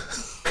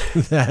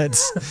that,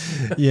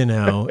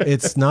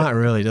 it's not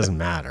really, doesn't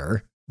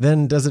matter,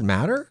 then does it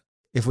matter?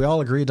 If we all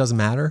agree it doesn't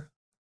matter?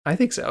 I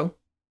think so.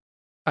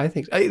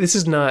 This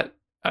is not,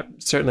 I'm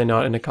certainly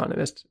not an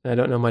economist. I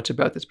don't know much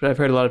about this, but I've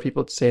heard a lot of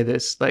people say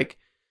this, like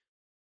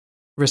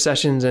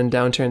recessions and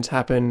downturns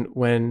happen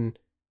when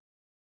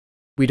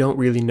we don't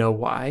really know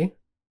why.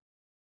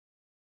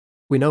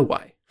 We know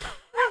why.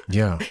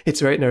 Yeah.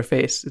 It's right in our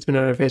face. It's been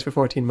in our face for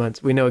 14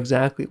 months. We know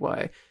exactly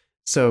why.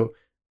 So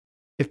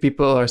if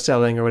people are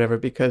selling or whatever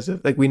because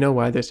of, like, we know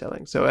why they're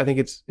selling. So I think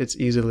it's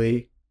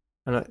easily,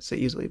 I'm not say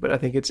easily, but I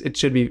think it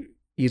should be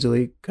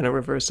easily kind of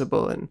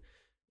reversible. And,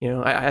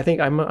 I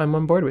think I'm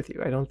on board with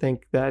you. I don't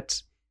think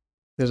that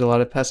there's a lot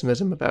of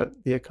pessimism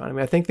about the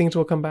economy. I think things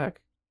will come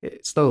back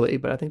slowly,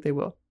 but I think they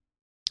will.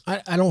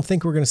 I don't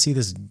think we're going to see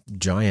this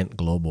giant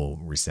global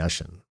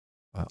recession.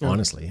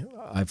 Honestly,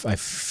 I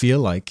feel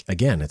like,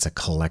 again, it's a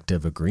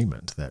collective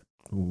agreement that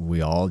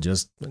we all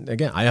just,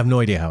 again, I have no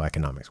idea how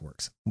economics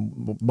works,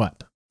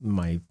 but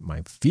my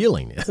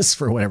feeling is,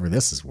 for whatever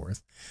this is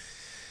worth,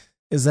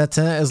 is that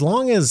as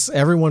long as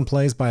everyone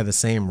plays by the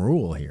same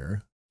rule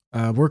here,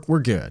 we're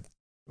good.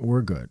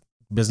 We're good.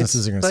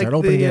 Businesses are going to start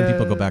opening again.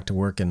 People go back to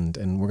work, and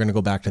we're going to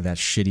go back to that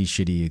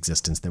shitty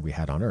existence that we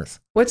had on Earth.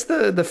 What's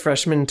the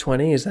freshman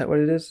 20? Is that what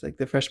it is? Like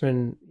the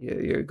freshman,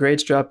 your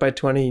grades drop by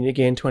 20 and you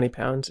gain 20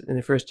 pounds in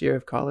the first year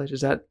of college.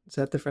 Is that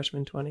the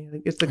freshman 20? I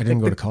think it's I didn't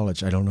go to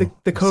college. I don't know.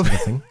 The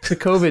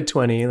COVID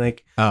 20.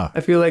 Like,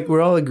 I feel like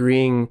we're all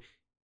agreeing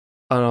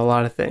on a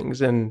lot of things,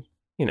 and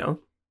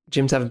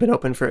gyms haven't been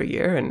open for a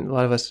year, and a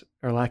lot of us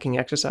are lacking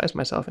exercise,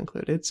 myself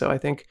included. So I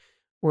think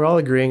we're all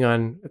agreeing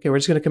on, okay, we're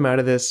just going to come out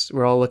of this.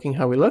 We're all looking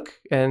how we look,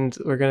 and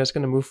we're just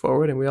going to move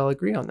forward, and we all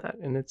agree on that.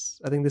 And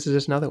I think this is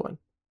just another one.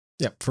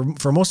 Yeah.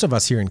 For most of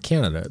us here in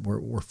Canada,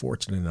 we're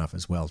fortunate enough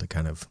as well to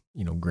kind of,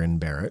 grin,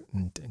 bear it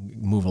and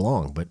move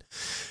along. But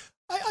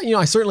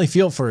I certainly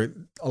feel for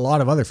a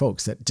lot of other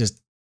folks that just,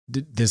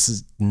 this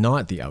is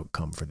not the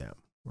outcome for them,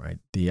 right?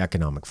 The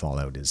economic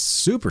fallout is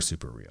super,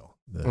 super real.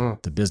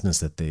 The business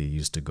that they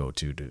used to go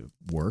to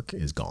work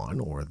is gone,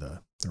 or the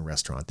the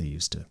restaurant they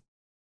used to,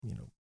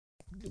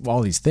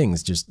 all these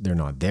things just, they're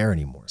not there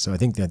anymore. So I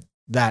think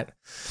that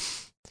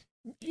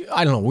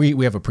I don't know,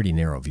 we have a pretty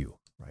narrow view,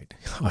 right?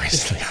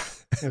 Obviously.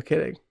 No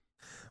kidding.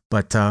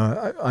 But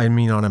I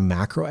mean, on a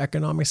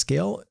macroeconomic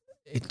scale,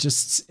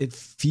 it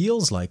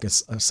feels like,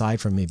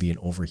 aside from maybe an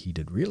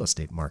overheated real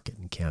estate market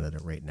in Canada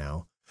right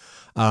now,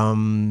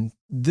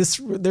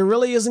 there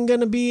really isn't going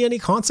to be any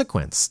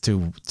consequence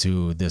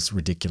to this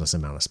ridiculous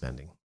amount of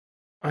spending.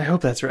 I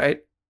hope that's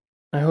right.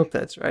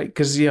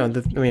 Because, I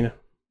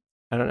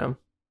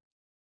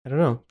don't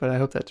know, but I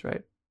hope that's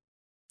right.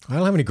 I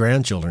don't have any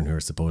grandchildren who are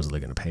supposedly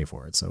going to pay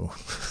for it, so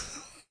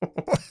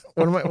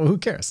who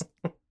cares?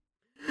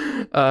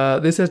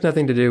 This has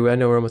nothing to do, I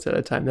know we're almost out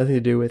of time, nothing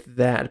to do with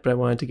that, but I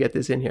wanted to get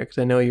this in here because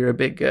I know you're a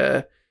big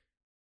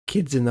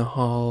Kids in the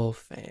Hall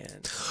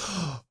fan.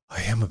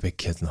 I am a big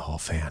Kids in the Hall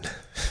fan.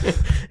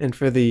 And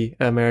for the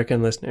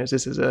American listeners,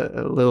 this is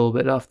a little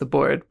bit off the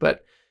board,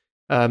 but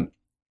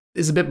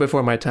it's a bit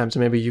before my time, so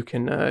maybe you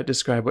can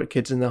describe what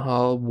Kids in the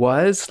Hall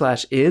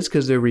was/is,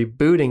 because they're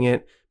rebooting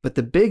it. But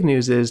the big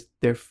news is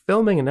they're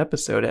filming an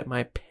episode at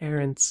my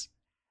parents'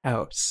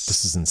 house.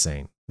 This is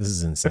insane.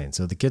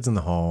 So the Kids in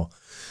the Hall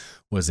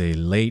was a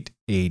late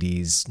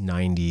 80s,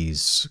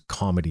 90s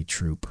comedy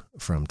troupe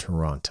from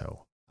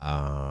Toronto.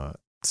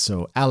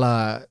 So a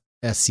la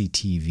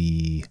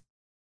SCTV,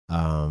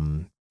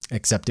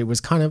 except it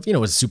was kind of, it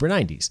was super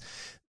 90s.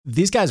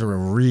 These guys were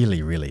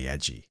really, really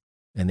edgy.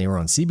 And they were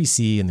on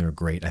CBC and they were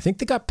great. I think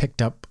they got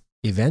picked up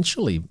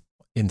eventually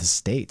in the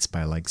States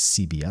by like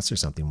CBS or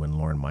something when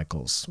Lorne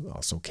Michaels,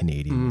 also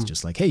Canadian, was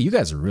just like, hey, you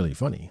guys are really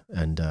funny.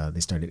 And they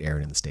started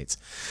airing in the States.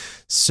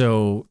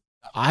 So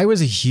I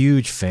was a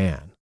huge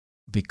fan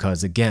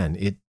because,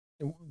 again,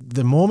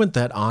 the moment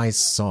that I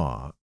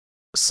saw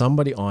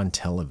somebody on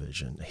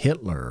television,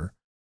 Hitler,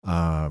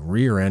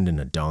 rear-ending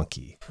a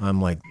donkey,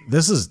 I'm like,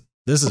 this is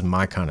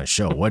my kind of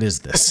show. What is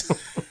this?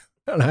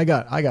 And I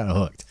got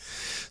hooked.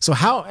 So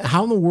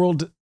how in the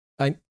world?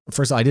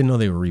 First of all, I didn't know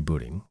they were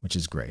rebooting, which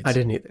is great. I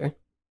didn't either.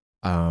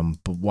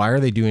 But why are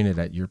they doing it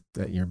at your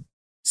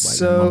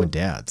mom and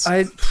dad's?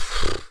 The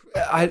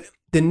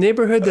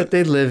neighborhood that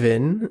they live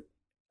in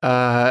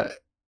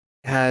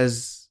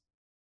has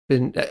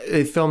been.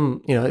 They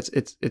film.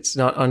 It's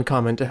not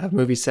uncommon to have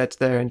movie sets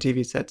there and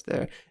TV sets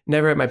there.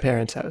 Never at my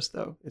parents' house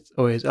though. It's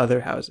always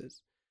other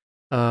houses.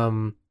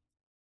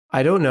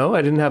 I don't know.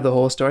 I didn't have the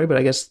whole story, but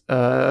I guess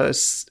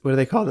what do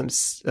they call them?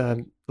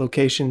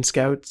 Location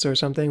scouts or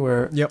something.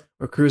 Where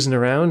we're cruising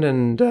around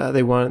and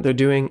they're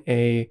doing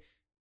a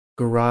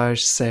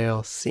garage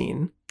sale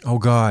scene. Oh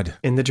God!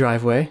 In the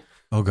driveway.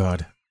 Oh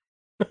God!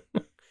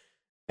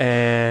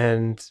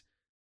 And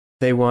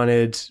they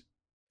wanted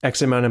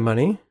X amount of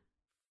money,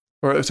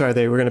 or sorry,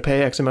 they were going to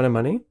pay X amount of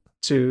money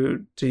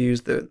to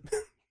use the.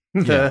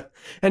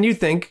 And you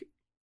think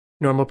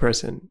normal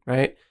person,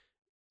 right?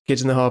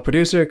 Kids in the Hall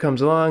producer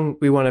comes along.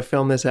 We want to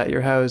film this at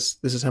your house.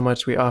 This is how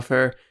much we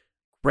offer.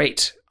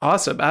 Great.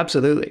 Awesome.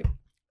 Absolutely.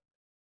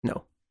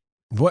 No.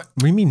 What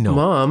do you mean no?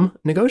 Mom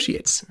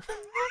negotiates.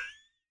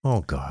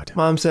 Oh God.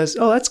 Mom says,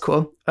 oh, that's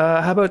cool.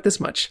 How about this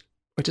much?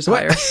 Which is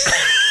higher.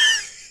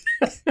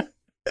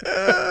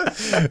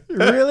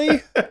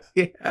 Really?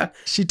 Yeah.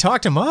 She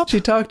talked him up?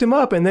 She talked him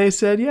up and they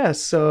said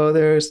yes.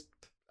 So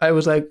I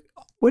was like,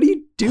 what are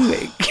you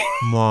doing?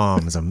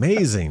 Mom's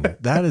amazing.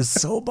 That is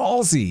so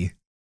ballsy.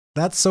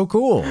 That's so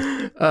cool.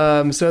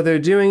 So they're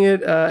doing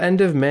it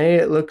end of May.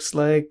 It looks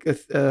like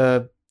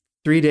a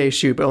 3-day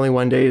shoot, but only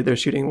one day they're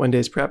shooting. 1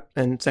 day's prep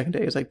and second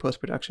day is like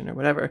post-production or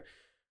whatever.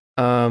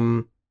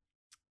 I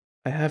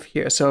have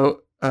here.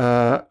 So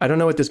I don't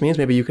know what this means.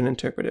 Maybe you can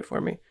interpret it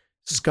for me.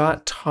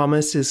 Scott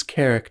Thomas's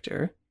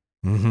character,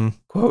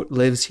 quote,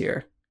 lives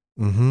here.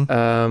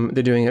 They're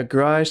doing a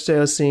garage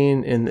sale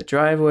scene in the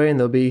driveway and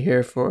they'll be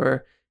here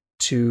for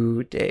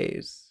 2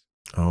 days.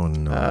 Oh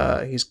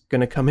no! He's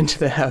gonna come into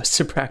the house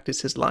to practice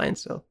his lines.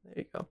 So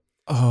there you go.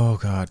 Oh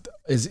God,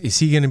 is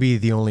he gonna be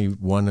the only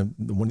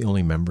the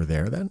only member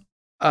there then?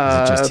 Is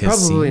it just his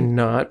probably scene?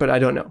 Not, but I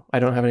don't know. I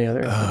don't have any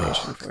other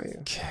information for you.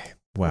 Okay.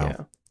 Wow.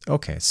 Yeah.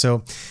 Okay.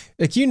 So,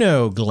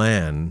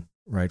 Glenn,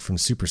 right, from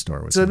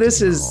Superstore. So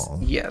this is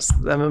yes,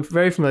 I'm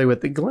very familiar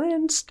with the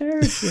Glenn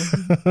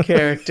Sturgeon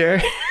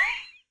character.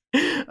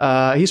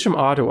 He's from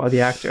Ottawa.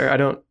 The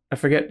actor. I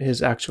forget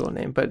his actual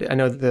name, but I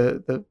know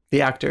the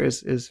actor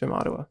is from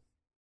Ottawa.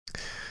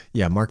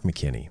 Yeah, Mark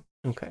McKinney.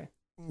 Okay.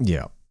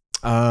 Yeah.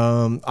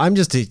 I'm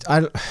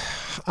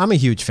a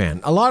huge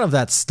fan. A lot of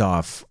that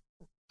stuff,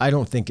 I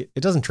don't think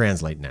it doesn't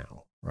translate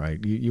now, right?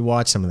 You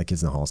watch some of the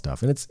Kids in the Hall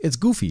stuff and it's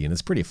goofy and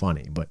it's pretty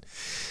funny, but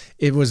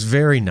it was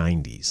very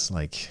 90s.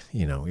 Like,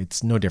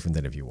 it's no different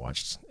than if you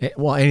watched,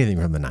 anything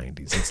from the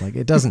 90s. It's like,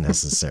 it doesn't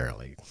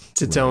necessarily.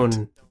 It's its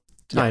own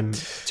time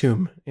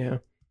tomb. Yeah.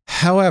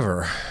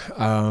 However,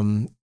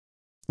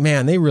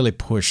 man, they really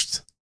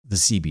pushed the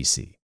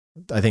CBC.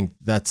 I think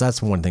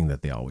that's one thing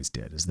that they always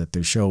did, is that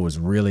their show was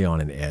really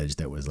on an edge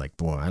that was like,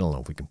 boy, I don't know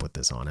if we can put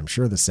this on. I'm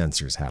sure the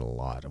censors had a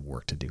lot of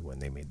work to do when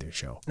they made their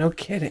show. No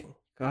kidding.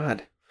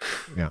 God.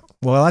 Yeah.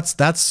 Well,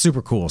 that's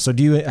super cool. So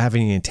do you have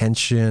any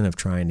intention of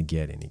trying to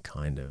get any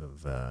kind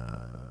of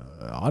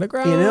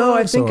autograph?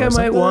 I think I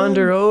might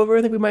wander over.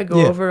 I think we might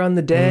go over on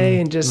the day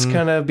and just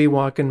kind of be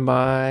walking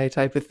by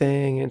type of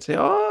thing and say,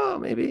 oh,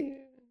 maybe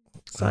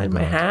sign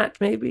my hat,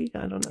 maybe.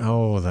 I don't know.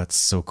 Oh, that's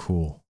so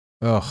cool.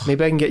 Oh,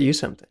 maybe I can get you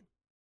something.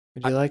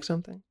 Would you like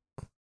something?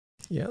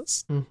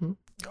 Yes. Mm-hmm.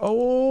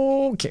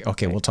 Oh,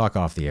 okay. We'll talk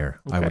off the air.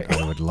 Okay.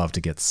 I would love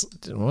to get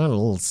a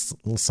little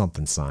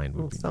something signed.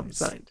 Would be something nice.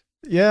 Signed.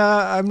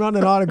 Yeah, I'm not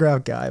an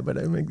autograph guy, but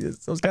I mean,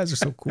 those guys are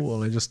so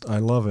cool, and I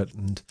love it.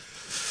 And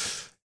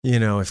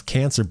if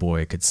Cancer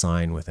Boy could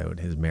sign without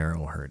his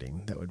marrow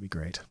hurting, that would be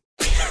great.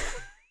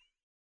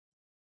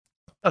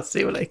 I'll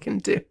see what I can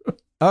do.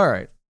 All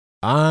right.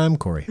 I'm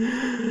Corey.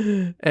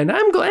 And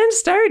I'm Glenn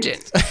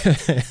Sturgeon.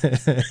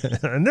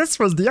 And this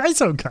was the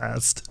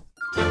ISOcast.